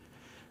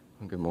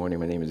Good morning.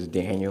 My name is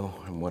Daniel.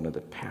 I'm one of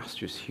the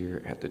pastors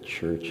here at the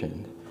church,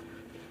 and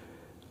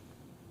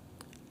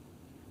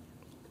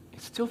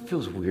it still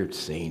feels weird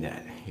saying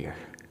that here.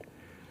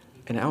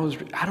 And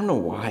I don't know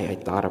why I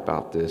thought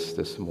about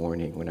this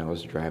morning when I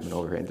was driving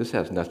over here, and this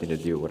has nothing to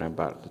do with what I'm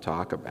about to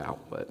talk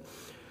about, but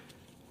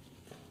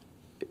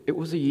it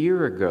was a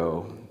year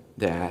ago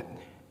that,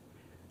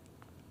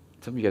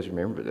 some of you guys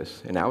remember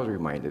this, and I was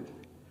reminded,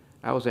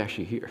 I was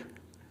actually here.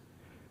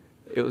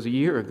 It was a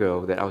year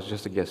ago that I was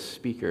just a guest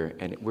speaker,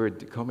 and we're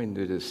coming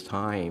to this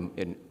time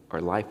in our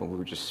life when we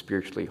were just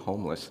spiritually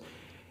homeless,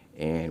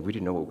 and we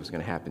didn't know what was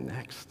going to happen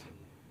next.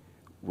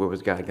 Where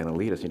was God going to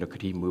lead us?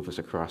 Could He move us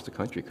across the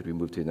country? Could we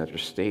move to another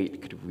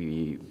state? Could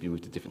we move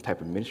to a different type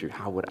of ministry?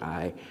 How would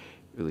I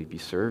really be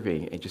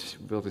serving? And just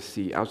be able to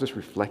see, I was just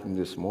reflecting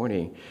this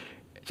morning,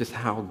 just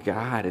how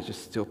God is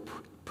just still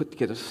put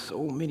together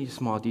so many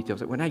small details.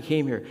 That when I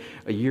came here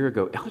a year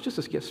ago, I was just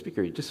a guest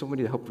speaker, just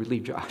somebody to help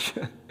relieve Josh.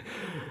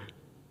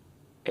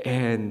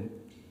 And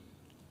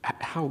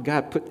how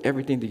God put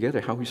everything together,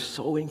 how He's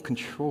so in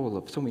control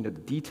of so many of the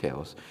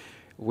details,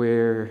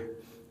 where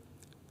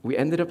we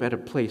ended up at a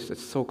place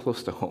that's so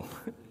close to home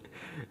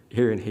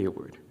here in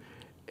Hayward.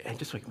 And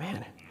just like,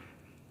 man,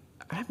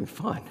 I'm having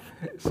fun.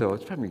 So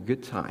it's having a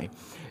good time.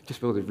 Just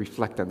be able to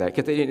reflect on that.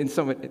 Because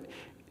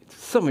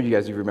some of you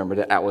guys remember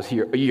that I was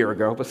here a year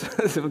ago, but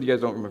some of you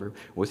guys don't remember.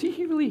 Was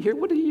he really here?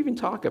 What did he even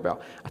talk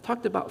about? I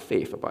talked about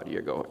faith about a year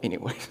ago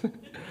anyways.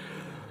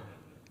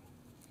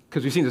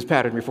 Because we've seen this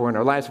pattern before in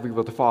our lives, we're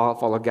able to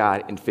follow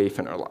God in faith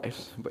in our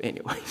lives. But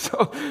anyway,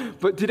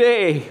 but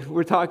today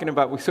we're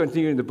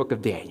continuing the book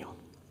of Daniel.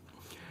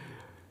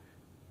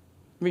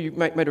 You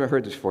might have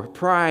heard this before.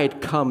 Pride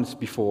comes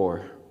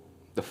before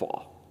the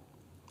fall.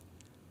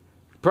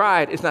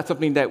 Pride is not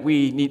something that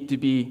we need to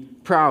be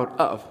proud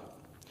of.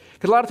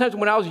 Because a lot of times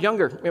when I was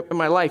younger in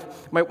my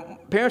life, my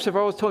parents have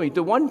always told me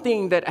the one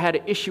thing that I had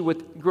an issue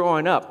with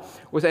growing up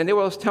was, and they would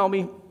always tell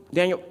me,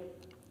 Daniel,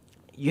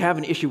 you have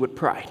an issue with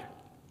pride.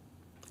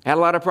 I had a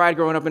lot of pride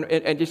growing up,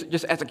 and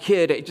just as a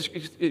kid,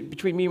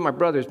 between me and my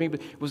brothers, maybe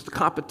it was the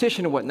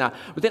competition and whatnot.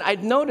 But then I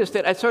noticed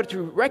that I started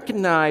to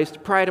recognize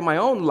pride in my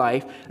own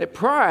life, that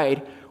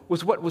pride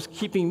was what was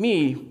keeping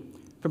me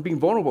from being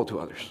vulnerable to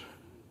others.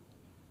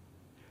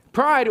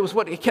 Pride was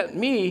what kept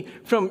me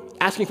from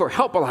asking for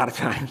help a lot of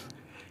times.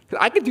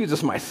 I could do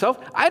this myself.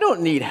 I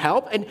don't need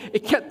help. And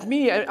it kept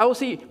me, I would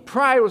say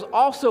pride was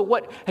also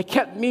what had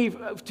kept me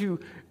to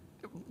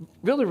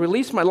be able to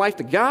release my life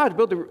to God,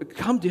 be able to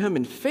come to Him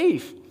in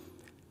faith.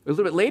 A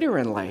little bit later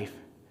in life,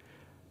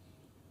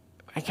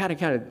 I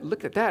kind of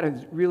looked at that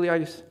and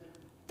realized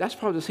that's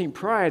probably the same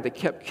pride that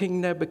kept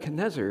King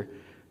Nebuchadnezzar,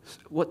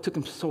 what took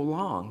him so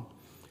long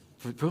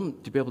for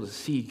him to be able to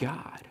see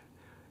God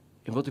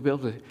and to be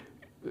able to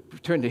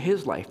return to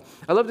his life.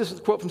 I love this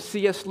quote from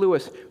C.S.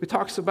 Lewis, who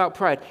talks about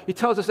pride. He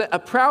tells us that a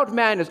proud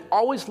man is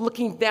always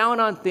looking down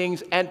on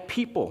things and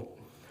people.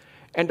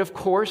 And of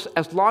course,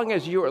 as long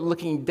as you are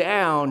looking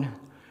down,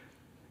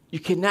 you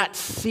cannot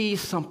see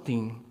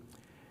something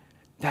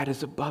that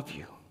is above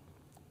you.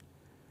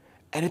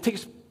 And it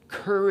takes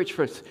courage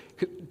for us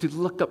to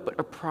look up, but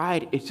our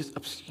pride is just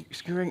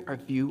obscuring our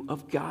view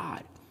of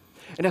God.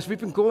 And as we've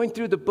been going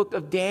through the book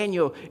of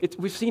Daniel,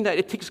 we've seen that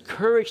it takes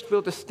courage to be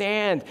able to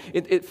stand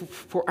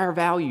for our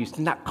values,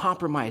 to not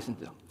compromise in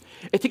them.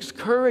 It takes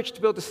courage to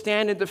be able to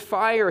stand in the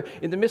fire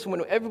in the midst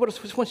when everybody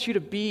just wants you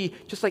to be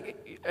just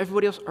like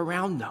everybody else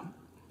around them.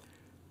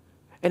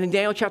 And in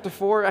Daniel chapter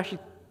 4, actually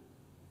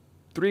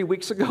 3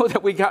 weeks ago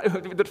that we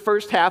got the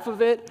first half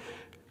of it,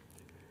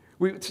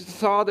 we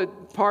saw the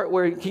part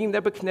where King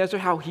Nebuchadnezzar,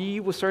 how he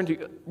was starting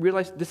to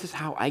realize this is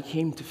how I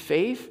came to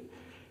faith,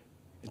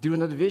 do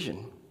another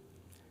vision.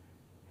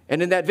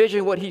 And in that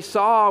vision, what he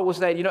saw was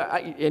that,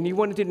 and he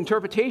wanted to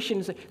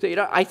interpretations.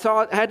 I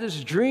had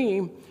this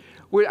dream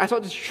where I saw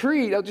this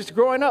tree that was just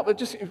growing up,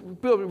 just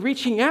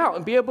reaching out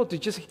and be able to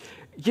just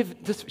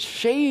give this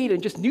shade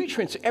and just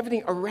nutrients to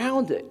everything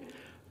around it.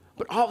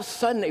 But all of a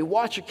sudden, a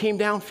watcher came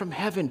down from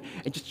heaven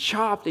and just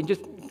chopped and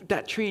just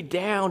that tree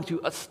down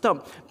to a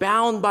stump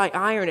bound by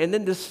iron. And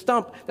then this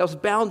stump that was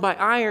bound by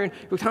iron,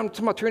 it was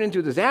turned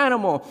into this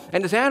animal.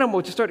 And this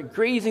animal just started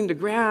grazing the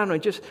ground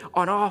and just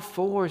on all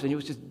fours. And it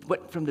was just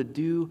wet from the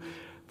dew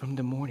from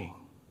the morning.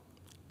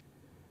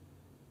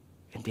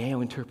 And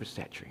Daniel interprets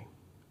that tree,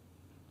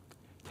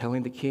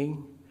 telling the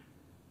king,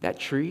 that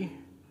tree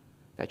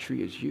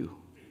is you.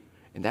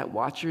 And that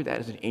watcher, that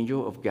is an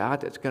angel of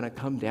God that's going to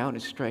come down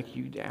and strike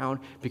you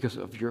down because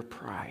of your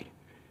pride.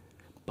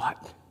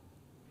 But,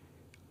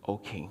 O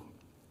king,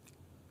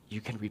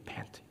 you can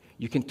repent.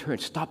 You can turn.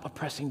 Stop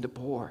oppressing the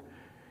poor.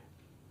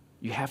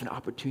 You have an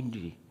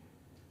opportunity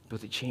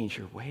to change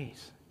your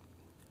ways.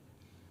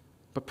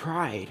 But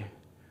pride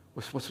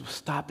was what was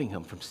stopping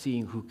him from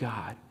seeing who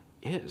God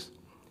is.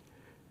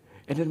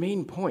 And the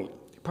main point,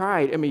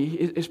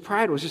 his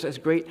pride was just as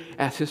great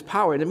as his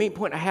power. And the main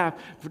point I have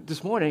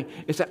this morning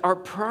is that our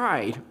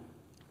pride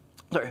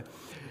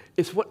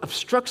is what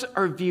obstructs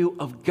our view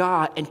of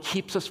God and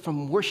keeps us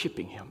from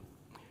worshiping Him.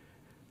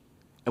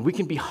 And we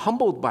can be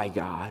humbled by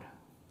God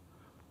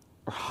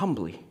or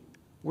humbly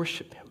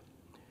worship him.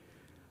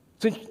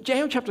 So in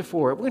Daniel chapter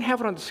 4, we're going to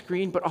have it on the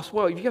screen, but as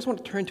well, if you guys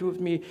want to turn to it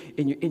with me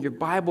in your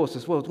Bibles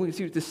as well, we're going to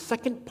see the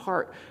second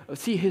part,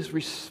 see his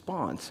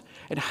response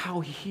and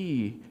how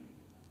he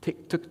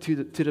took to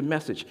the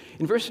message.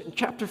 In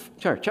chapter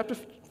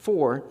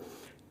 4,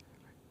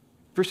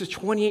 verses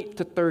 28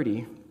 to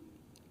 30,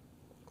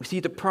 we see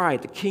the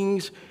pride, the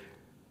king's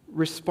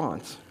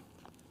response.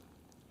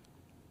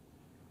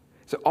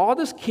 So all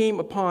this came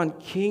upon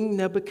King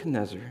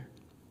Nebuchadnezzar.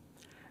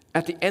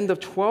 At the end of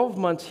 12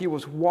 months, he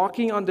was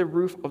walking on the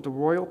roof of the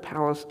royal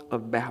palace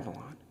of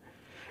Babylon.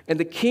 And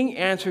the king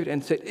answered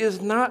and said,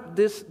 "Is not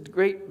this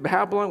great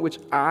Babylon, which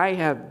I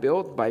have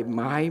built by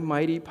my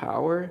mighty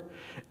power,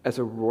 as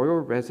a royal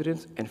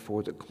residence and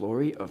for the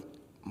glory of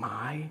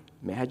my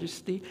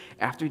majesty?"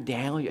 After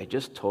Daniel, I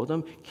just told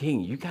him,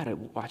 "King, you got to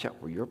watch out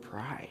for your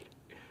pride."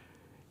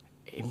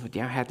 And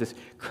Daniel had this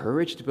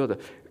courage to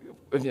build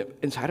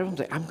inside of him,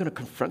 like, I'm going to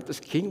confront this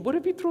king. What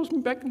if he throws me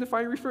back in the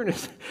fiery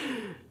furnace?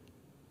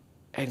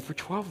 And for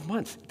 12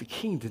 months, the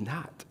king did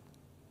not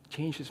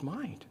change his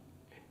mind.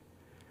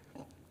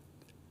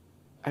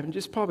 I mean,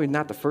 this is probably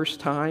not the first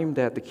time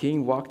that the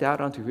king walked out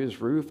onto his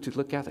roof to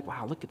look out, like,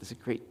 wow, look at this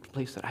great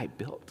place that I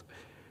built.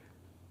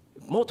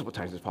 Multiple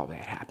times this probably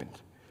had happened.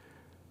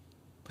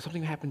 But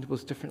something happened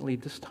was differently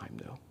this time,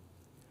 though.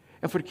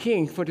 And for the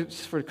king, for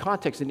the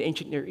context in the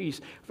ancient Near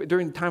East,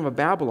 during the time of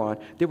Babylon,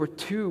 there were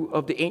two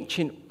of the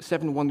ancient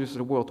seven wonders of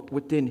the world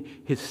within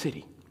his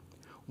city.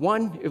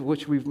 One,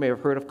 which we may have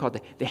heard of, called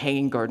the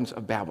Hanging Gardens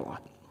of Babylon.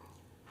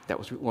 That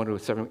was one of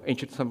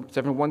the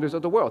seven wonders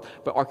of the world.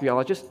 But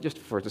archaeologists, just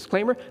for a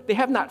disclaimer, they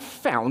have not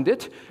found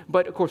it.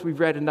 But of course,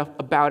 we've read enough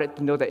about it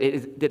to know that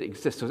it did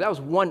exist. So that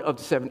was one of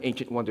the seven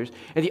ancient wonders.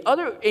 And the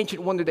other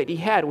ancient wonder that he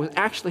had was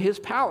actually his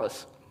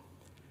palace.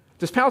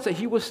 This palace that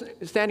he was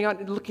standing on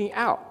and looking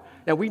out.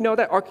 Now, we know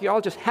that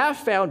archaeologists have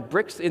found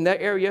bricks in that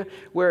area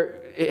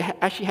where it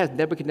actually has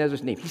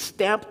Nebuchadnezzar's name. He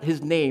stamped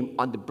his name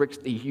on the bricks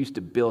that he used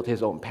to build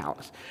his own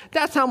palace.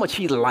 That's how much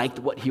he liked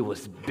what he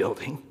was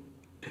building.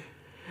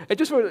 And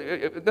just for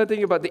another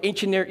thing about the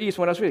ancient Near East,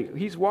 when I was reading,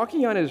 he's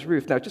walking on his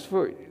roof. Now, just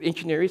for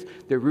ancient Near East,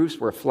 their roofs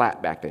were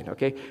flat back then,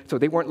 okay? So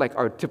they weren't like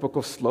our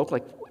typical slope.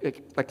 Like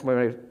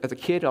when as a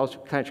kid, I was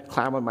kind of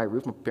climb on my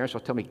roof. My parents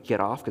would tell me,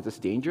 get off because it's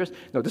dangerous.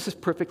 No, this is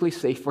perfectly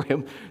safe for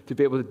him to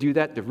be able to do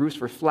that. The roofs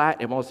were flat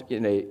and almost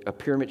in a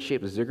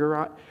pyramid-shaped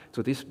ziggurat.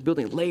 So these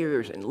building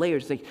layers and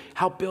layers. Think,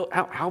 how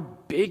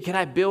big can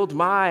I build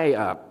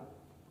my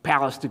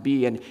palace to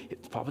be? And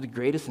it's probably the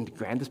greatest and the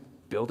grandest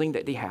building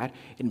that they had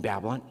in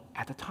Babylon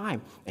at the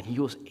time. And he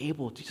was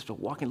able to just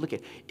walk and look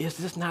at, is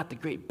this not the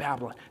great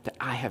Babylon that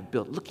I have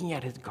built? Looking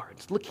at his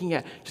gardens, looking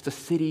at just the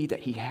city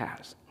that he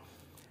has.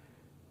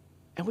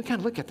 And we kind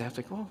of look at that, it's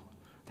like, well,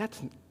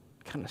 that's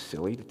kind of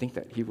silly to think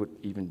that he would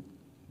even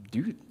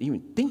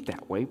think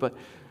that way. But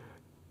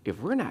if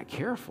we're not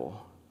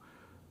careful,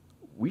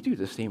 we do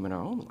the same in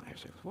our own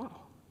lives as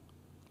well.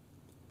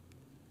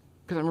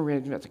 Because I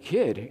remember as a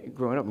kid,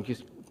 growing up, and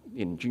just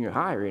in junior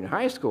high or in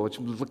high school,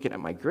 just looking at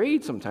my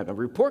grades sometimes, a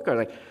report card,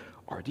 like,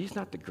 are these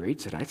not the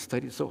grades that I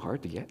studied so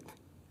hard to get?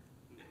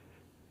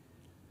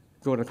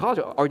 Going to college,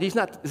 is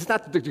this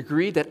not the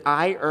degree that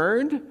I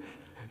earned?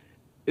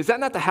 Is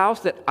that not the house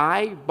that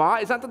I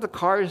bought? Is that not the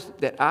cars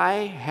that I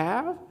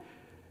have?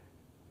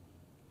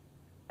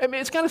 I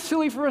mean, it's kind of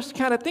silly for us to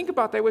kind of think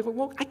about that way, but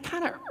well, I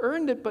kind of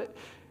earned it, but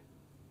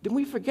then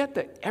we forget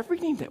that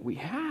everything that we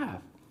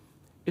have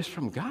is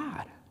from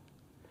God.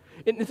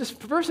 In this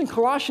verse in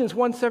Colossians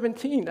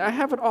 1:17, I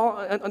have it all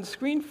on the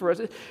screen for us.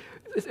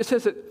 It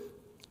says that,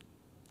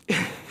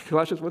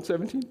 Colossians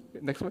 1:17,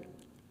 next one.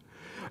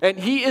 And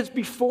he is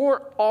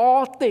before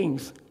all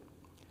things,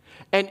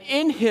 and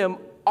in him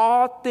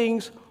all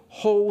things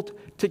hold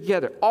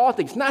together. All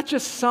things, not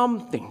just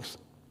some things.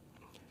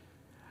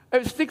 I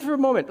mean, just think for a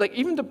moment, like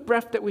even the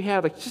breath that we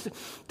have, like just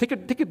take a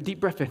deep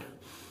breath in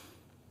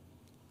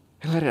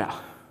and let it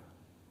out.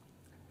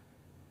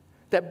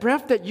 That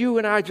breath that you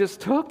and I just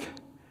took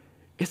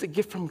is a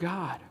gift from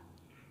God.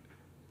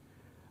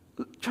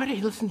 Try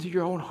to listen to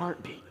your own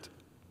heartbeat.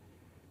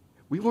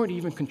 We weren't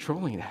even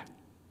controlling that.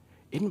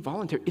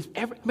 Involuntary.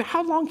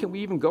 How long can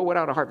we even go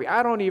without a heartbeat?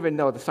 I don't even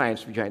know the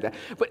science behind that.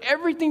 But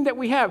everything that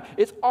we have,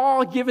 it's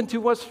all given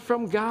to us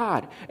from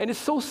God. And it's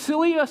so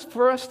silly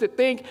for us to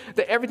think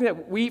that everything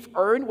that we've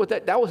earned,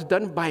 that was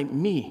done by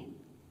me.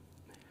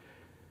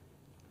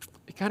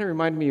 It kind of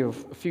reminded me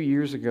of a few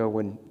years ago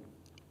when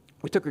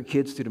we took our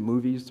kids to the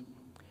movies.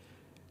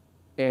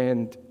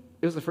 And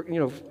it was the first,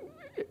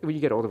 when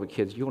you get older with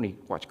kids, you only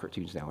watch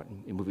cartoons now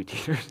in movie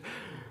theaters.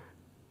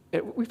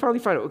 And we finally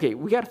found out, okay,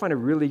 we got to find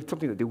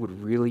something that they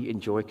would really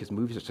enjoy because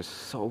movies are just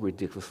so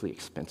ridiculously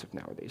expensive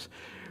nowadays.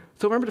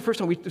 So remember the first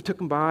time we took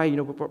them by,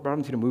 we brought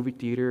them to the movie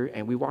theater,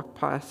 and we walked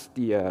past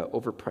the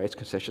overpriced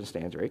concession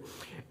stands, right?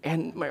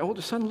 And my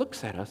older son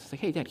looks at us,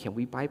 like, hey, Dad, can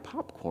we buy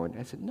popcorn? And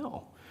I said,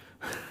 no.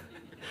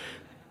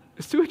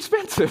 It's too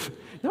expensive.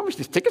 You know how much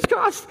these tickets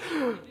cost?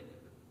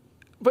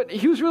 But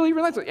he was really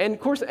relentless. And of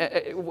course,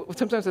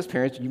 sometimes as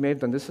parents, you may have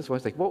done this as well.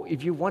 It's like, well,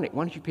 if you want it,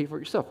 why don't you pay for it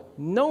yourself?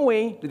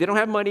 Knowing that they don't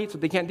have money, so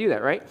they can't do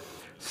that, right?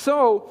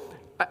 So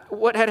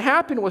what had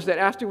happened was that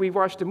after we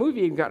watched the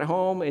movie and got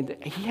home, and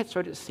he had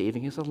started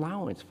saving his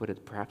allowance for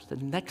perhaps the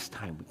next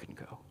time we can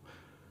go.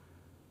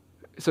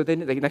 So then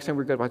the next time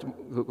we're going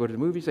to go to the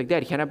movies, like,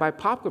 Daddy, can I buy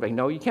popcorn? Like,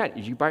 no, you can't.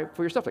 You buy it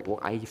for yourself. Like, well,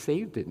 I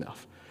saved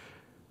enough.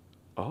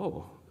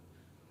 Oh.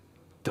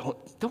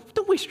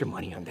 Don't waste your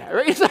money on that,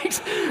 right? It's like,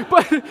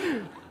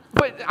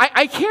 but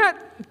I can't.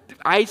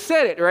 I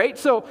said it, right?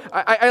 So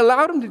I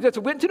allowed him to do that.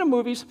 So went to the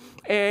movies,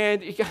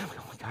 and oh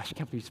my gosh, I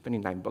can't believe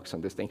spending $9 on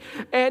this thing.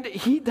 And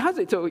he does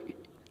it. So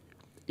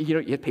you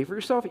have to pay for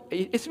yourself.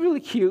 It's really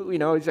cute,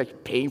 He's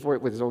like paying for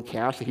it with his own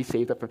cash that he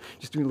saved up from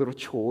just doing little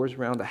chores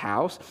around the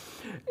house,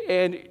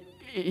 and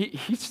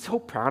he's so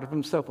proud of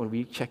himself. When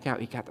we check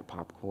out, he got the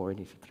popcorn.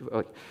 He's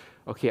like,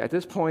 okay, at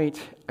this point,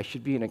 I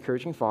should be an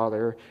encouraging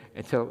father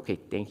and tell him, okay,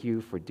 thank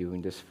you for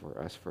doing this for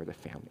us, for the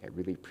family. I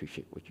really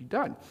appreciate what you've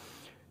done.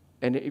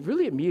 And it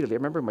really immediately, I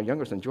remember my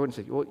younger son, Jordan,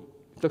 said, well,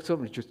 he looks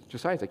over to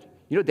Josiah, he's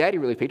like, Daddy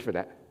really paid for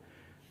that.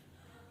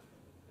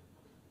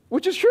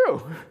 Which is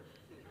true.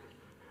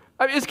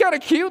 I mean, it's kind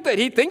of cute that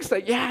he thinks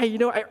that,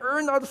 I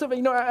earned all this stuff,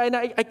 and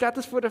I got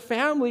this for the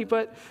family,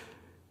 but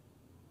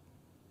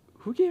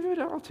who gave it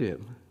all to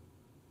him?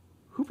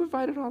 Who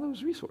provided all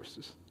those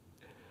resources?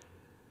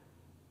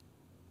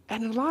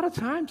 And a lot of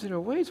times, in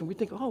our ways, when we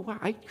think, oh, wow,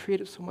 I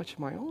created so much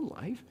in my own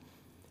life,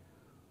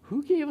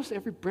 who gave us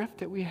every breath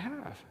that we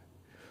have?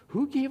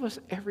 Who gave us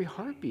every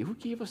heartbeat? Who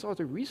gave us all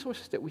the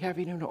resources that we have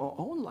in our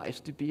own lives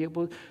to be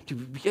able to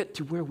get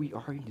to where we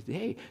are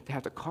today, to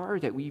have the car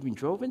that we even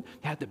drove in,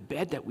 to have the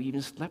bed that we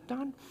even slept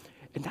on?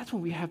 And that's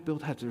when we have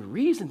the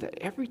reason that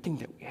everything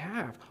that we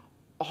have,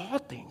 all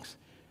things,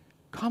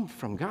 come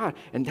from God.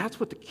 And that's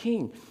what the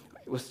king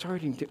was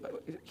starting to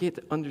get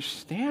to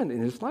understand in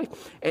his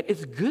life. And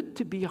it's good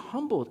to be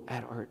humbled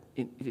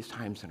in these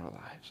times in our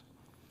lives.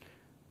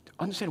 To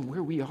understand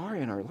where we are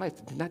in our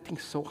life, to not think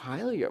so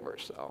highly of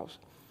ourselves.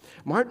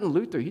 Martin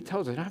Luther, he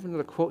tells us, I have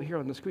another quote here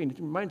on the screen, it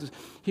reminds us,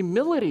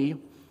 humility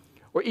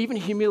or even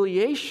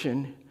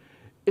humiliation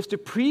is the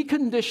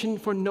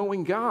precondition for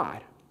knowing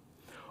God.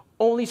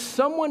 Only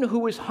someone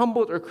who is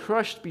humbled or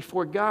crushed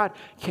before God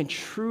can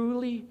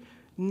truly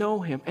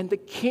know him. And the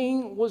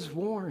king was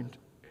warned.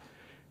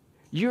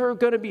 You're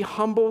going to be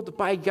humbled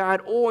by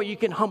God, or you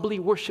can humbly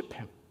worship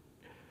him.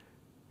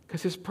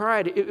 Because his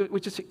pride, it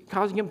was just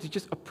causing him to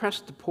just oppress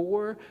the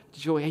poor,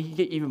 so he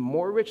get even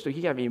more rich, so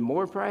he have even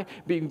more pride,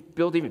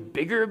 build even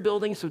bigger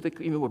buildings so they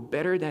even were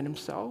better than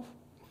himself.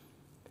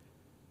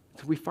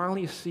 So we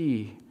finally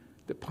see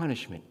the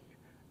punishment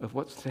of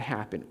what's to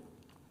happen.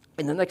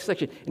 In the next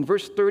section, in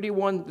verse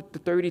 31 to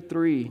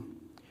 33,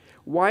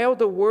 while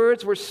the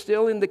words were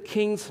still in the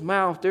king's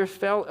mouth, there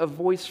fell a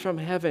voice from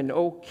heaven,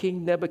 O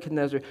King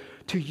Nebuchadnezzar,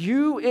 to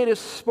you it is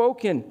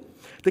spoken,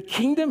 the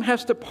kingdom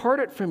has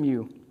departed from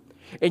you,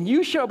 and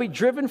you shall be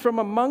driven from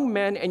among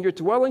men, and your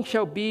dwelling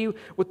shall be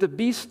with the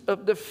beasts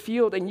of the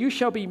field, and you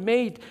shall be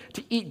made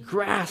to eat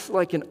grass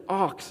like an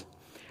ox,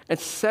 and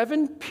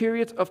 7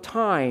 periods of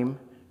time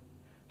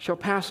shall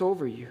pass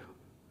over you,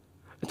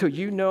 until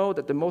you know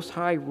that the Most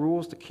High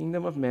rules the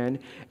kingdom of men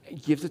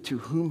and gives it to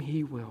whom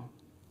he will.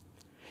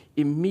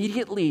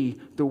 Immediately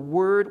the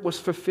word was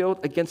fulfilled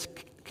against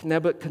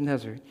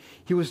Nebuchadnezzar.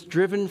 He was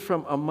driven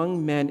from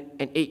among men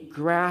and ate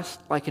grass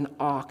like an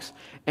ox,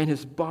 and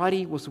his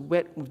body was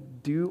wet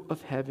with dew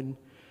of heaven,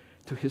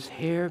 till his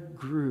hair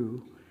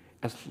grew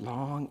as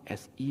long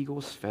as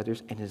eagle's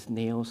feathers, and his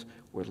nails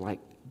were like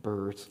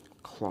birds'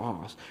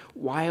 claws.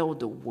 While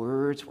the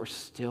words were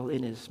still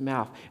in his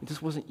mouth, and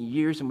this wasn't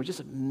years and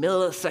just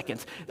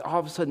milliseconds, all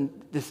of a sudden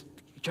this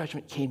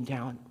judgment came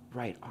down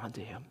right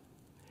onto him.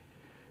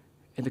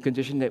 And the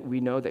condition that we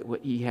know that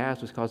what he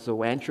has was called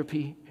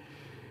zoanthropy,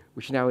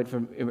 which now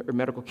in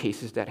medical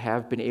cases that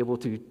have been able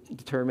to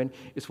determine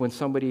is when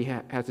somebody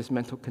has this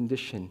mental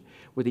condition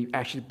where they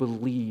actually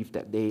believe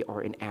that they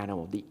are an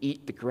animal. They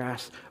eat the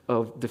grass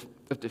of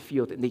the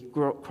field, and they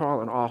crawl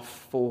on all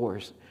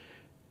fours.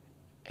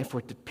 And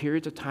for the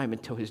periods of time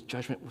until his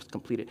judgment was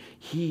completed,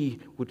 he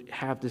would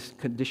have this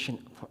condition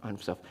on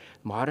himself.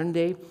 Modern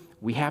day,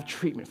 we have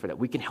treatment for that.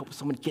 We can help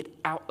someone get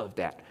out of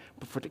that.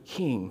 But for the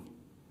king,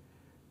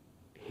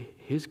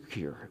 his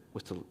cure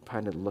was to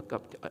kind of look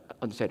up, to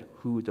understand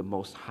who the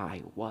Most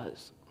High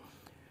was.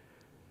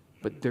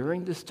 But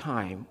during this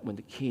time, when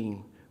the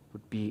king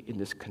would be in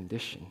this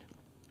condition,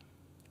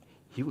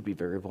 he would be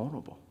very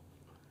vulnerable.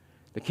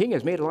 The king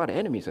has made a lot of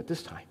enemies at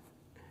this time.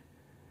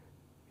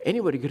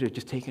 Anybody could have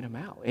just taken him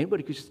out.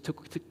 Anybody could just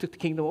took the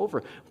kingdom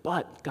over.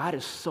 But God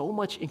is so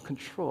much in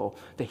control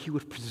that he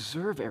would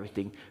preserve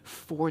everything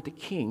for the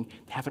king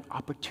to have an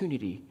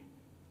opportunity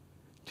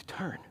to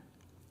turn.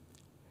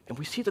 And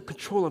we see the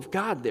control of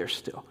God there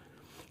still.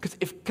 Because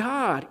if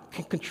God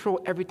can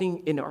control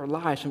everything in our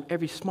lives, from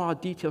every small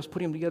details,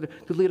 putting them together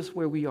to lead us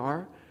where we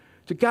are,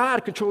 to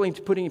God controlling,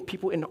 to putting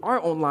people in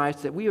our own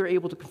lives that we are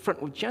able to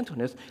confront with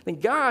gentleness, then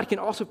God can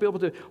also be able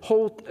to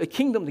hold a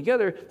kingdom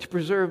together to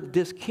preserve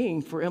this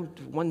king for him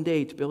to one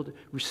day to be able to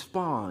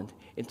respond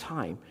in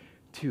time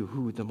to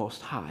who the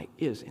Most High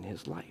is in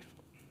his life.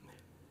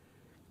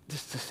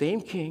 This is the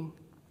same king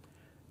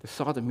that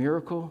saw the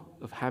miracle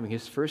of having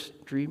his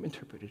first dream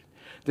interpreted.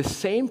 The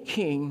same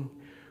king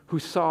who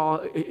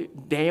saw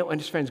Daniel and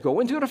his friends go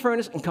into the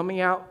furnace and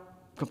coming out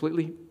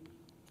completely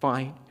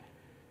fine.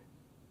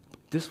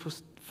 This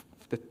was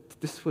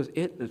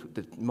it,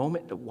 the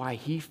moment why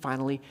he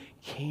finally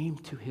came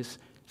to his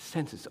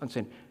senses,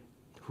 understanding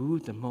who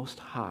the Most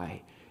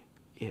High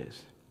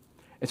is.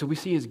 And so we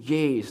see his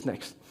gaze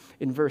next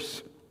in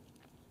verse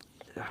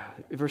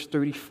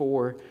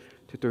 34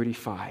 to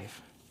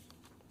 35.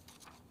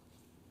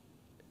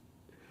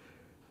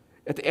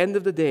 At the end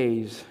of the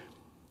days,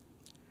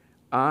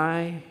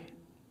 I,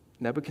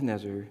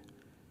 Nebuchadnezzar,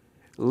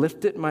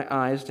 lifted my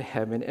eyes to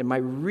heaven, and my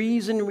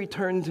reason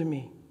returned to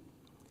me.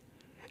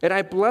 And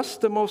I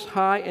blessed the Most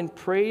High and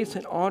praised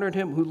and honored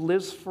him who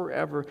lives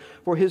forever.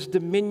 For his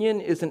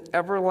dominion is an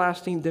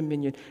everlasting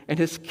dominion, and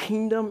his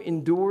kingdom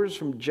endures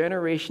from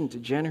generation to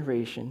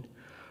generation.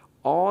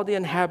 All the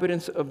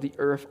inhabitants of the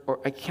earth are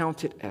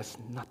accounted as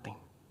nothing.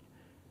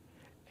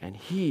 And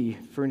he,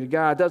 for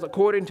God, does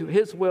according to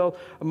his will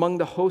among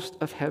the hosts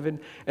of heaven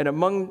and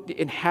among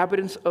the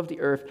inhabitants of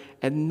the earth,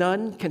 and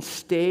none can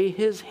stay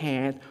his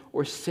hand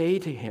or say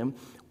to him,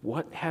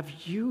 "What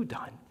have you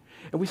done?"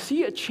 And we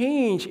see a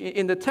change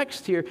in the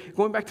text here,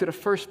 going back to the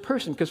first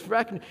person, because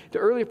back in the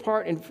earlier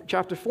part in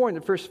chapter 4, in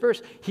the first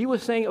verse, he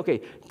was saying,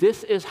 okay,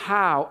 this is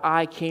how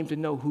I came to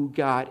know who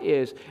God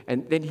is.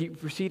 And then he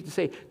proceeded to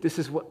say, this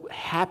is what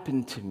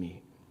happened to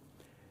me.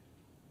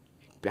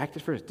 Back to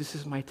the first, this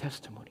is my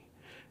testimony.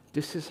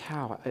 This is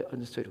how I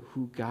understood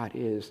who God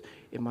is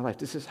in my life.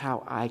 This is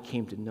how I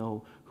came to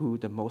know who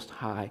the Most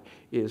High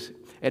is.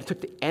 And it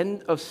took the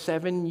end of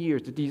 7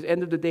 years, at the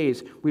end of the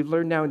days, we've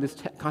learned now in this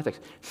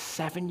context,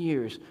 7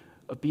 years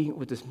of being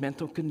with this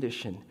mental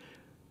condition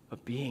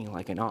of being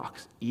like an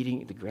ox,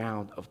 eating the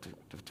ground of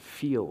the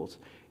fields,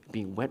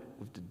 being wet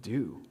with the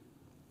dew,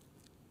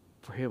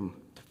 for him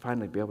to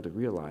finally be able to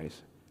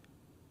realize,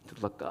 to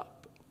look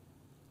up,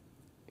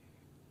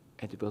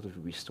 and to be able to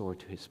restore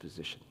to his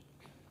position.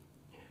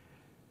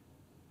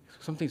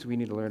 Some things we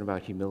need to learn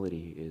about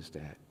humility is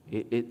that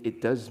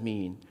it does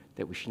mean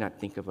that we should not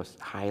think of us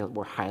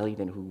more highly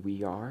than who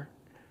we are,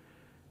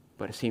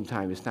 but at the same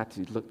time, it's not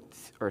to look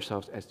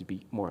ourselves as to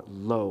be more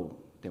low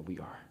than we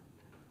are.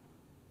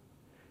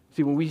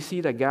 See, when we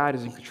see that God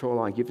is in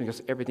control and giving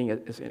us everything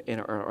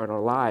in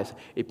our lives,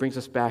 it brings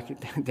us back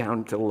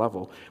down to the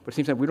level. But at the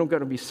same time, we don't got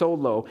to be so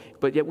low,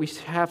 but yet we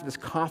have this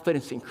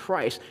confidence in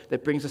Christ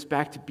that brings us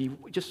back to be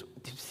just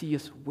to see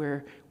us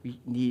where we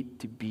need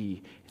to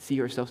be,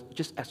 see ourselves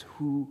just as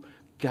who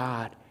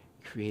God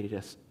created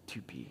us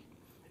to be,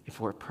 and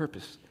for a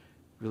purpose,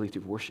 really to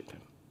worship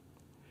him.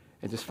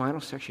 And this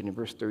final section in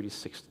verse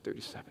 36 to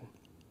 37,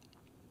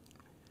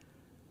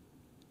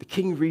 the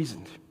king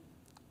reasoned,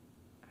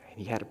 and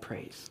he had to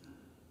praise.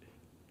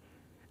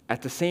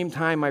 At the same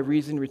time, my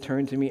reason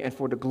returned to me, and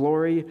for the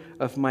glory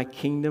of my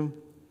kingdom,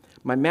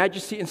 my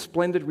majesty and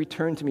splendor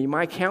returned to me.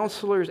 My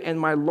counselors and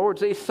my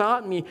lords, they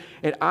sought me,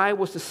 and I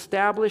was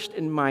established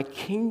in my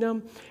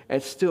kingdom,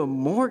 and still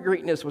more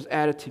greatness was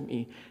added to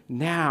me.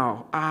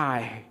 Now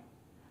I,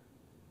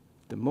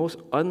 the most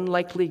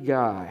unlikely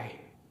guy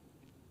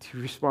to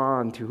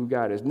respond to who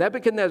God is,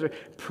 Nebuchadnezzar,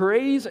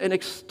 praise and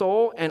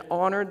extol and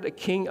honor the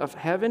King of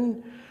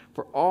heaven,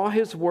 for all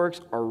his works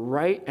are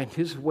right and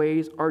his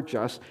ways are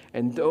just,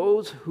 and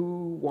those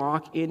who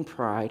walk in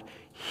pride,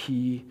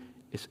 he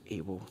is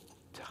able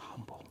to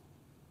humble.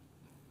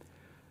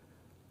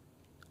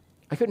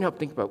 I couldn't help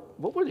think about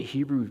what were the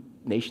Hebrew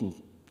nation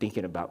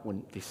thinking about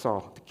when they saw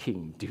the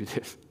king do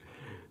this.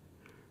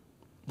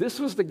 This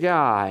was the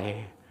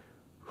guy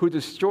who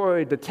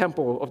destroyed the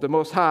temple of the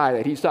Most High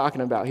that he's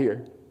talking about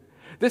here.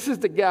 This is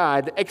the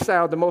guy that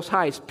exiled the Most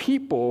High's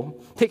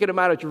people, taking them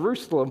out of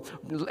Jerusalem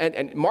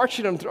and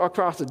marching them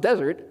across the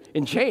desert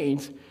in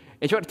chains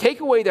and trying to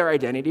take away their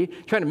identity,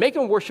 trying to make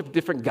them worship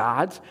different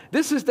gods.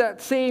 This is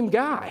that same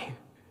guy.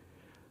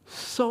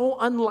 So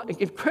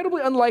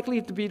incredibly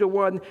unlikely to be the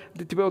one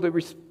to be able to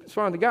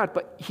respond to God,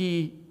 but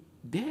he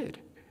did.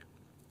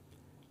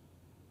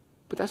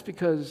 But that's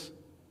because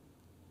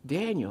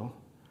Daniel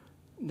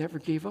never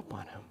gave up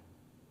on him.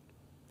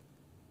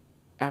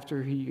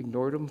 After he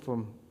ignored him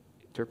from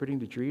interpreting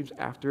the dreams,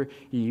 after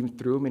he even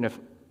threw him in a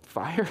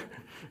fire,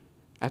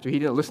 after he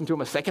didn't listen to him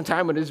a second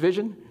time in his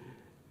vision.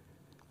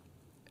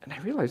 And I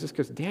realized this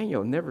because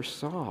Daniel never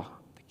saw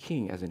the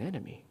king as an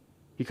enemy.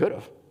 He could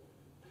have.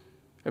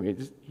 I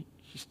mean,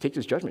 he takes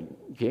his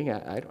judgment. King,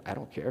 I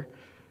don't care.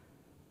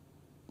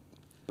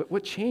 But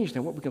what changed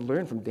and what we can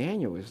learn from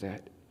Daniel is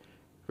that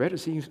rather than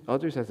seeing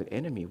others as an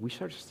enemy, we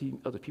start seeing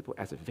other people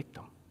as a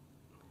victim.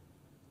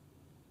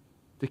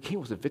 The king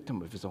was a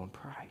victim of his own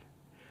pride.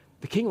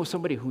 The king was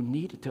somebody who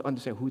needed to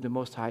understand who the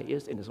Most High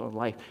is in his own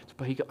life,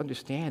 but he could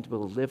understand to be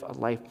able to live a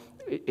life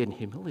in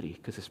humility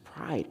because his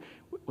pride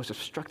was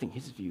obstructing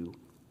his view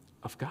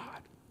of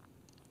God.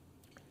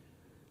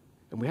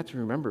 And we have to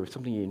remember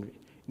something in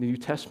the New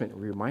Testament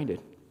we're reminded,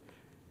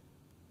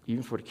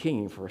 even for the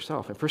king and for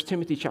ourselves. In 1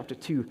 Timothy chapter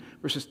 2,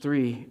 verses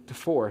 3 to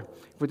 4,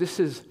 for this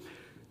is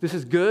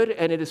good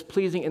and it is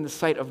pleasing in the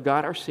sight of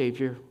God our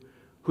Savior,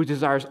 who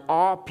desires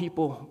all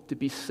people to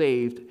be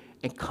saved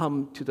and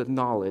come to the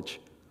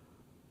knowledge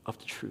of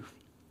the truth.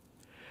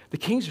 The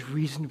king's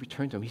reason to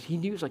return to him, he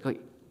knew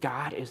like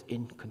God is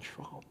in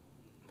control.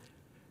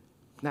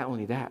 Not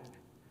only that,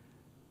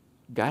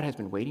 God has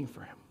been waiting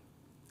for him.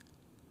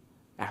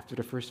 After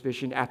the first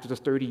vision, after the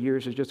 30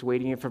 years of just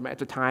waiting from at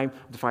the time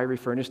of the fiery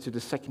furnace to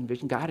the second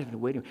vision, God has been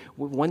waiting.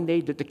 One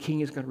day that the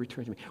king is going to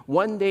return to me.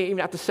 One day, even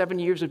after 7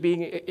 years of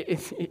being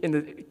in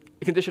the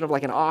condition of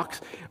like an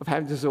ox, of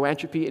having the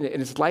zoanthropy in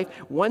his life,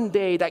 one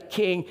day that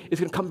king is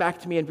going to come back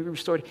to me and be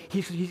restored.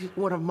 He's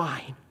one of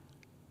mine.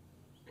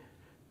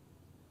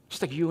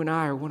 Just like you and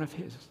I are one of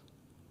his.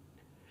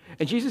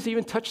 And Jesus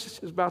even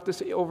touches about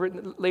this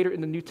later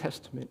in the New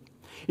Testament.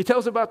 He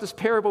tells about this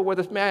parable where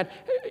this man,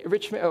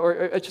 rich man,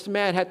 or just a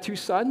man had two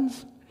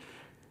sons.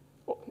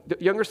 The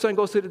younger son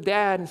goes to the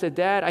dad and said,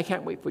 Dad, I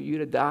can't wait for you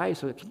to die,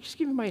 so can you just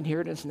give me my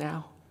inheritance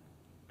now?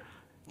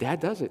 Dad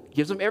does it,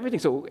 gives him everything.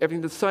 So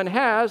everything the son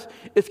has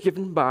is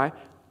given by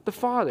the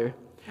father.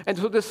 And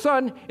so the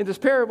son in this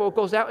parable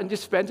goes out and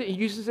just spends it and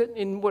uses it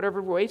in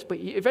whatever ways, but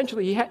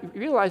eventually he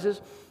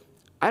realizes,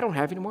 I don't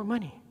have any more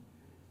money.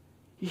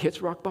 He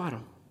hits rock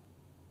bottom.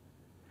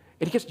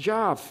 And he gets a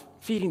job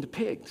feeding the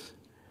pigs.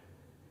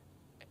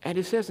 And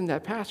it says in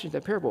that passage,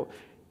 that parable,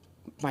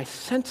 my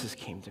senses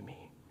came to me.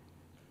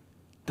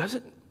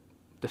 Does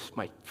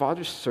my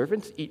father's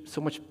servants eat so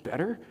much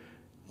better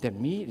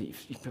than me?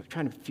 He's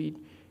trying to feed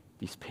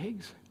these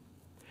pigs.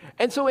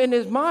 And so in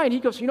his mind, he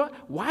goes, you know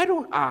what? Why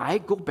don't I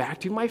go back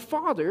to my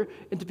father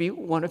and to be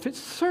one of his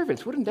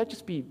servants? Wouldn't that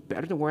just be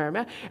better than where I'm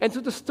at? And so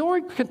the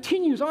story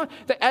continues on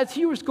that as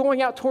he was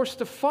going out towards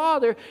the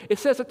father, it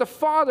says that the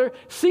father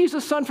sees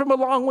the son from a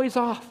long ways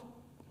off.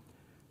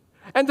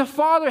 And the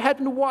father had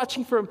been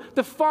watching for him.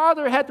 The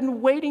father had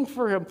been waiting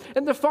for him.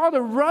 And the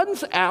father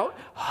runs out,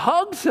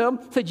 hugs him,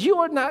 said, you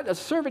are not a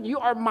servant, you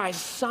are my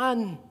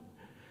son.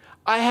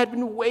 I had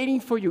been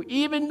waiting for you,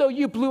 even though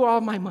you blew all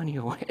my money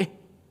away.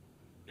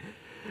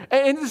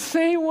 And in the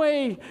same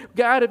way,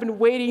 God had been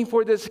waiting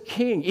for this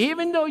king.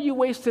 Even though you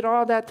wasted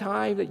all that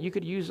time that you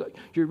could use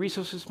your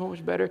resources so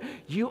much better,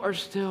 you are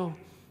still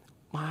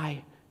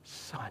my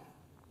son.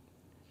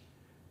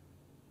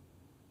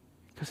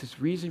 Because his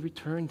reason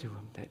returned to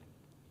him that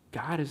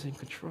God is in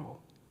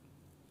control.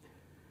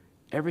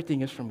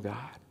 Everything is from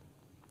God.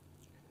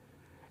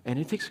 And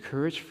it takes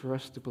courage for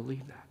us to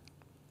believe that.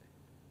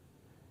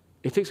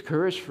 It takes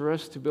courage for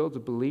us to be able to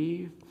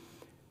believe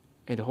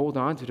and to hold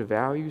on to the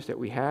values that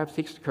we have. It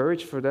takes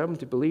courage for them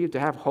to believe, to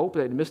have hope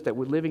that in the midst that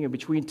we're living in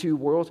between two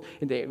worlds,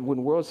 and that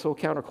when worlds so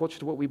counterculture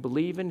to what we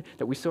believe in,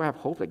 that we still have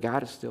hope that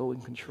God is still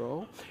in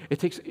control. It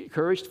takes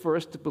courage for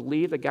us to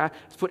believe that God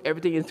has put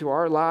everything into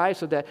our lives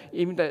so that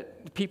even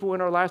that people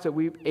in our lives that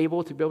we're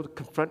able to be able to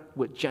confront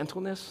with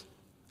gentleness.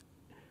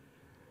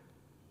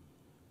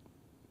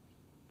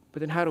 But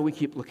then how do we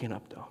keep looking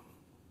up, though?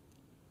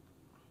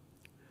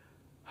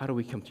 How do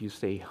we come to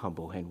stay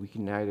humble? And we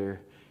can either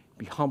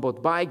be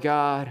humbled by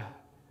God,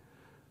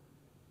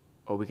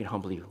 or we can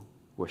humbly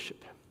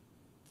worship him.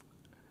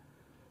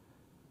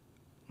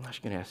 I'm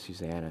actually going to ask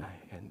Susanna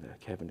and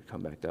Kevin to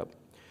come back up.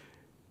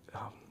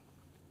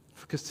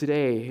 Because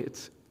today,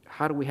 it's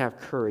how do we have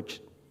courage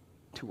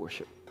to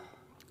worship?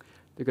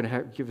 They're going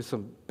to give us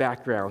some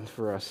background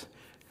for us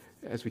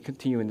as we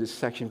continue in this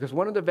section. Because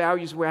one of the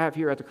values we have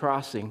here at the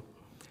Crossing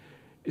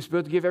is to be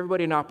able to give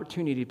everybody an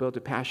opportunity to be able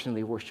to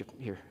passionately worship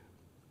here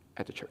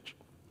at the church.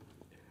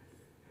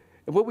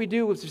 And what we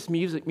do with this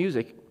music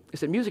is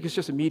that music is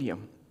just a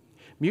medium.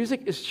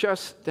 Music is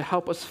just to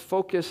help us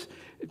focus,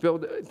 of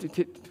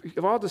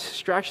all the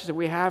distractions that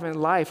we have in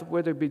life,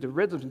 whether it be the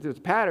rhythms and the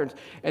patterns,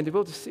 and to be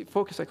able to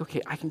focus like,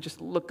 okay, I can just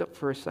look up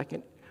for a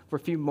second, for a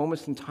few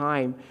moments in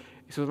time,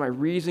 so that my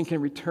reason can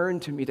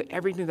return to me, that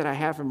everything that I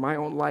have in my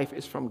own life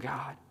is from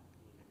God.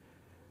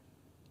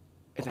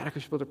 And that I can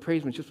just be able to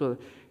praise him, just be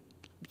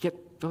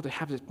able to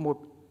have this more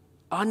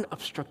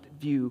unobstructed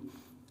view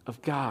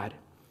of God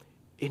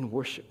in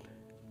worship.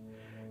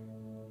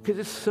 Because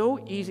it's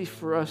so easy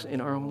for us in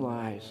our own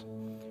lives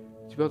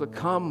to be able to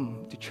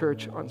come to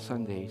church on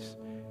Sundays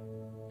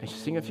and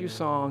sing a few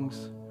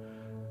songs,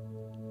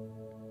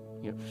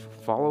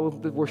 follow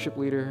the worship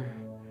leader.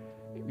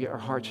 Our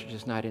hearts are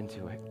just not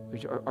into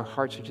it. Our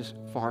hearts are just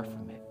far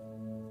from it.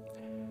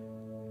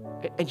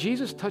 And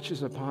Jesus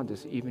touches upon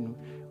this even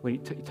when he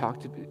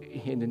talked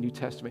in the New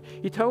Testament.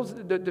 He tells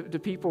the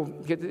people,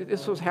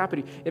 this was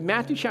happening. In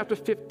Matthew chapter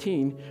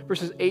 15,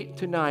 verses 8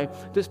 to 9,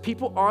 this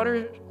people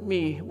honor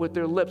me with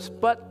their lips,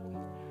 but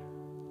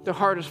their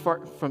heart is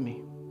far from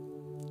me.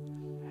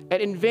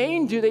 And in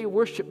vain do they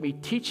worship me,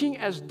 teaching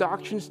as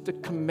doctrines the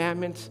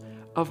commandments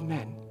of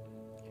men.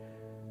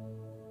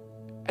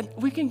 And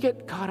we can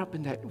get caught up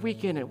in that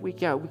week in and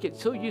week out. We get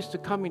so used to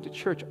coming to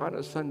church on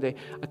a Sunday.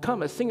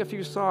 I sing a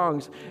few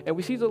songs, and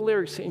we see the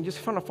lyrics and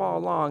just kind of follow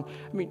along.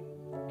 I mean,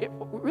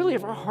 really,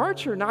 if our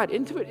hearts are not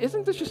into it,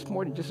 isn't this just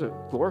more than just a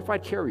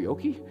glorified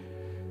karaoke?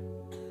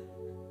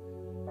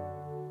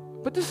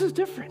 But this is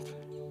different.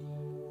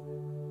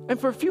 And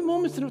for a few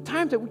moments in a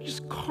time that we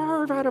just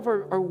carve out of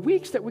our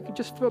weeks, that we can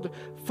just be able to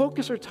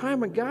focus our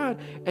time on God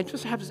and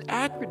just have this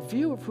accurate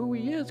view of who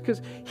He is,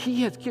 because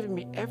He has given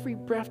me every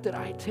breath that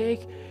I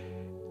take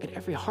and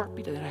every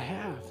heartbeat that I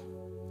have.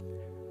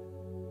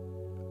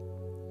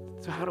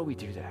 So how do we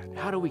do that?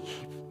 How do we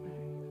keep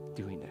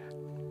doing that?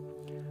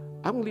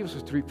 I'm going to leave us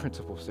with 3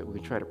 principles that we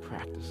can try to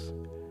practice,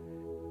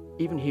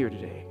 even here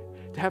today.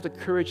 To have the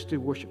courage to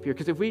worship here.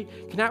 Because if we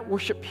cannot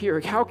worship here,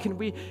 how can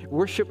we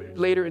worship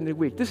later in the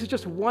week? This is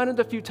just one of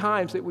the few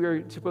times that we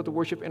are supposed to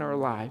worship in our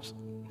lives.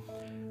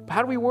 But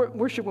how do we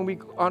worship when we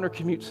on our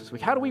commutes this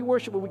week? How do we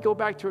worship when we go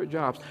back to our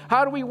jobs?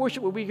 How do we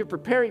worship when we are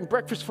preparing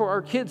breakfast for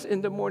our kids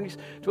in the mornings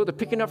to be able to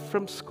pick them up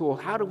from school?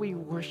 How do we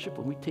worship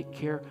when we take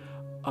care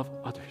of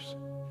others?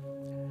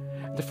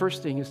 The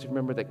first thing is to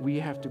remember that we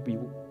have to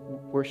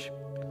worship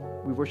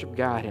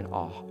God in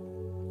awe.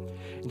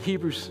 In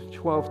Hebrews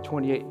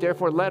 12:28,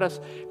 therefore let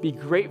us be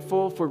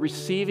grateful for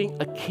receiving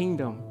a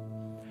kingdom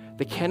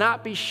that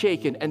cannot be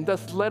shaken, and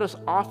thus let us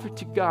offer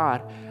to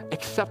God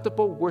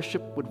acceptable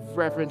worship with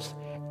reverence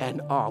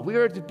and awe. We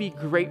are to be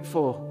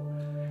grateful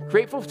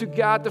to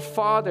God the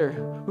Father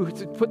who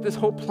put this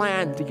whole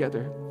plan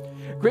together.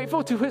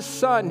 Grateful to His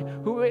Son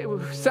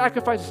who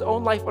sacrificed His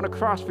own life on a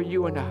cross for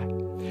you and I.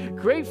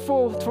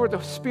 Grateful for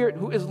the Spirit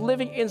who is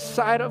living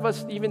inside of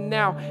us even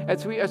now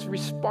as we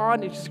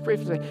respond, and just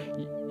grateful that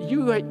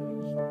you had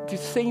to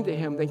sing to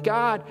Him, that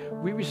God,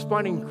 we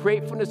respond in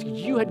gratefulness because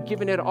you had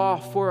given it all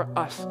for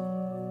us.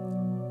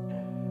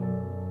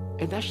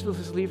 And that should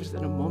just leave us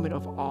in a moment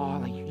of awe.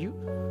 Like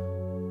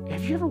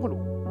have you ever wondered,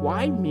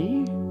 why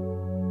me?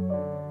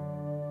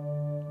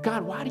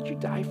 God, why did you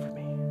die for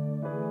me?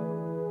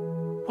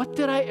 What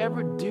did I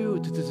ever do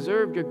to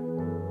deserve your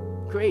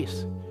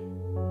grace?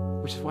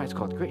 Which is why it's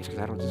called grace,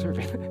 because I don't deserve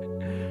it.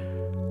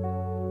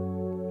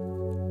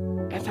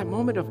 At that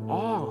moment of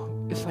awe,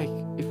 it's like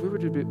if we were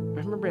to be,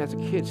 I remember as a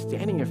kid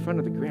standing in front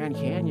of the Grand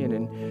Canyon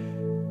and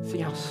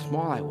seeing how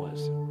small I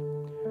was.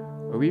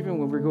 Or even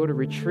when we go to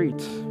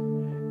retreat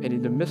and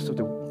in the midst of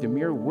the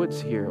mere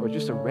woods here, or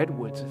just the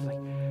redwoods, it's like,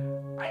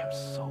 I am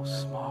so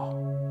small.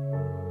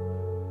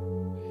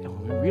 And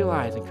when we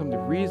realize and come to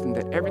reason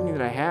that everything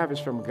that I have is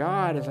from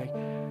God, it's like,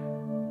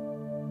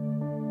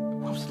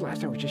 when was the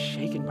last time we were just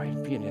shaken by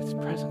being in His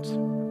presence?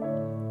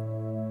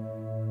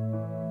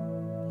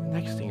 The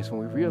next thing is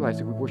when we realize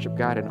that we worship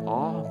God in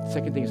awe. The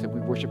second thing is that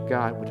we worship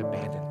God with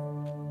abandon.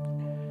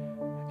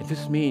 And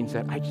this means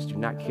that I just do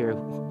not care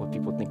what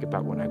people think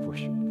about when I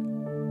worship.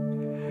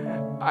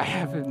 I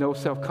have no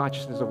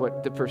self-consciousness of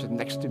what the person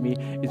next to me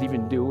is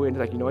even doing.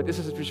 Like, you know what, this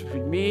is just for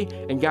me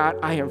and God,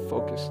 I am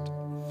focused.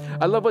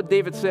 I love what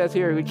David says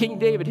here. King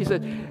David, he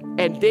said,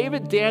 and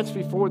David danced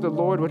before the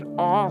Lord with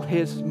all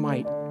his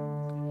might.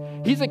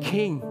 He's a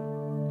king.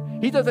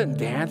 He doesn't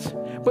dance.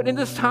 But in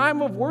this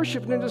time of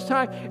worship, and in this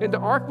time, and the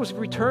ark was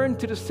returned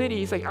to the city,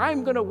 he's like,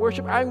 I'm going to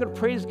worship, I'm going to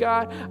praise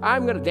God,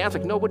 I'm going to dance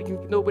like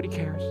nobody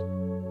cares.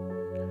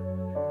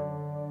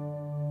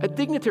 A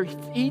dignitary,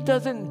 he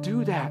doesn't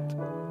do that.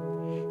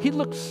 He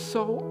looks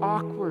so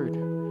awkward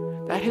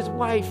that his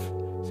wife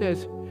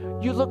says,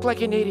 you look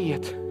like an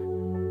idiot.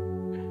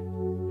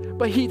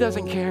 But he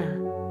doesn't care.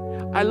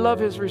 I love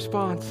his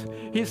response.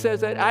 He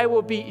says that I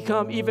will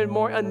become even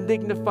more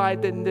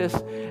undignified than this,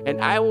 and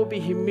I will be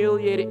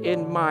humiliated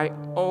in my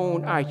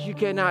own eyes. You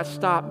cannot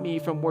stop me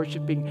from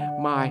worshiping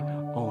my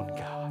own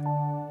God.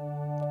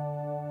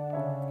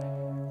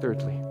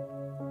 Thirdly,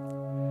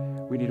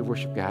 we need to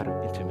worship God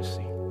in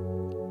intimacy.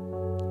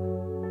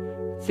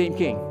 Same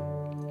king,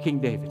 King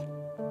David.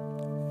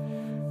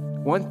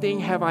 One thing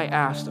have I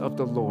asked of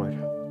the Lord,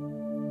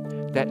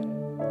 that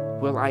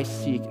will I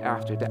seek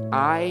after, that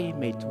I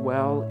may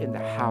dwell in the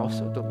house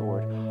of the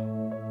Lord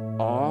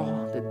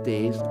all the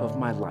days of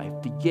my life,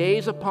 to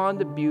gaze upon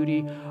the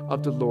beauty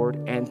of the Lord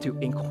and to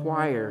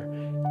inquire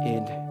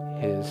in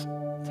His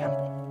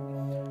temple.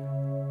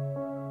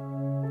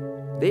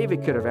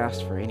 David could have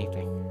asked for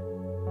anything.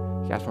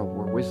 He could ask for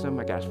more wisdom,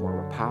 I could ask for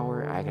more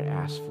power, I could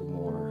ask for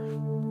more,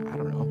 I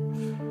don't know.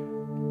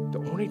 The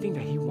only thing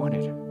that he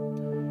wanted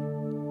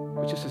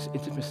was just this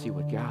intimacy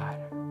with God.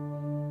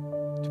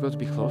 To be able to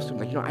be close to Him.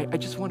 Like, you know, I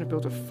just want to be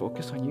able to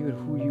focus on you and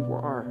who you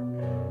are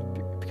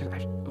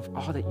because of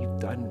all that you've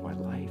done in my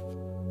life.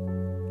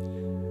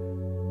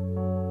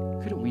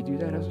 Couldn't we do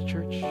that as a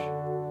church?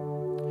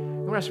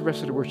 I'm going to ask the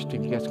rest of the worship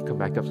team, you guys can come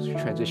back up as we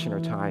transition our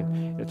time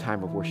in a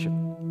time of worship.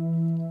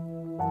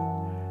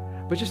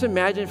 But just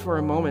imagine for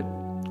a moment,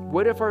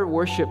 what if our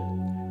worship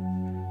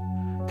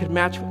could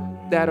match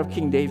that of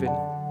King David?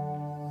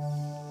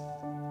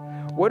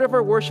 What if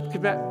our worship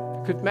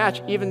could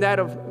match even that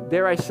of,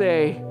 dare I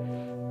say,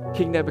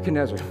 King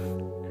Nebuchadnezzar?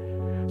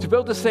 To be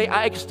able to say,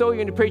 I extol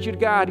you and to praise you to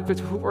God because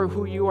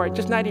who you are,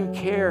 just not even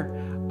care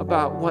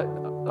about what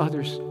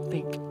others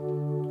think.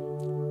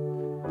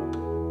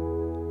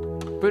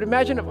 But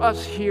imagine if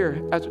us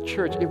here as a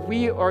church, if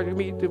we are to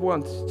be the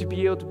ones to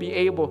be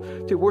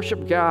able to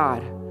worship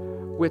God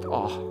with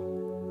awe.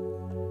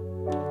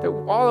 That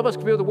all of us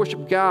can be able to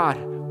worship God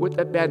with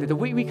abandon. That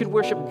we can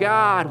worship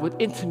God with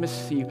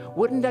intimacy.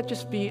 Wouldn't that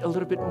just be a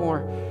little bit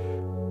more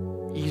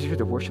easier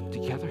to worship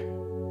together?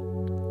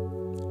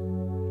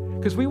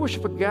 Because we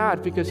worship a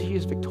God because He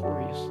is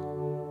victorious.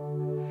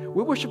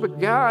 We worship a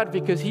God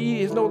because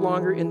He is no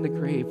longer in the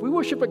grave. We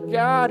worship a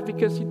God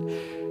because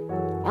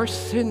our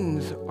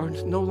sins are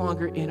no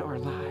longer in our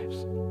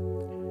lives.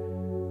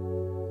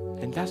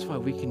 And that's why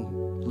we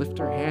can lift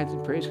our hands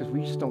in praise, because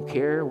we just don't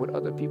care what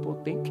other people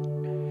think.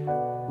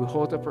 We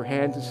hold up our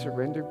hands and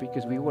surrender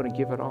because we want to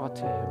give it all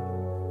to Him.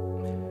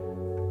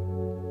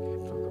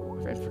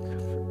 And for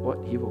what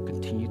He will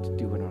continue to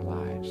do in our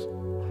lives.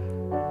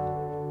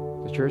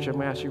 The church, I'm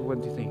going to ask you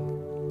one thing.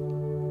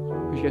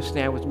 Would you guys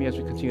stand with me as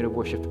we continue to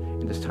worship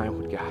in this time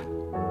with God?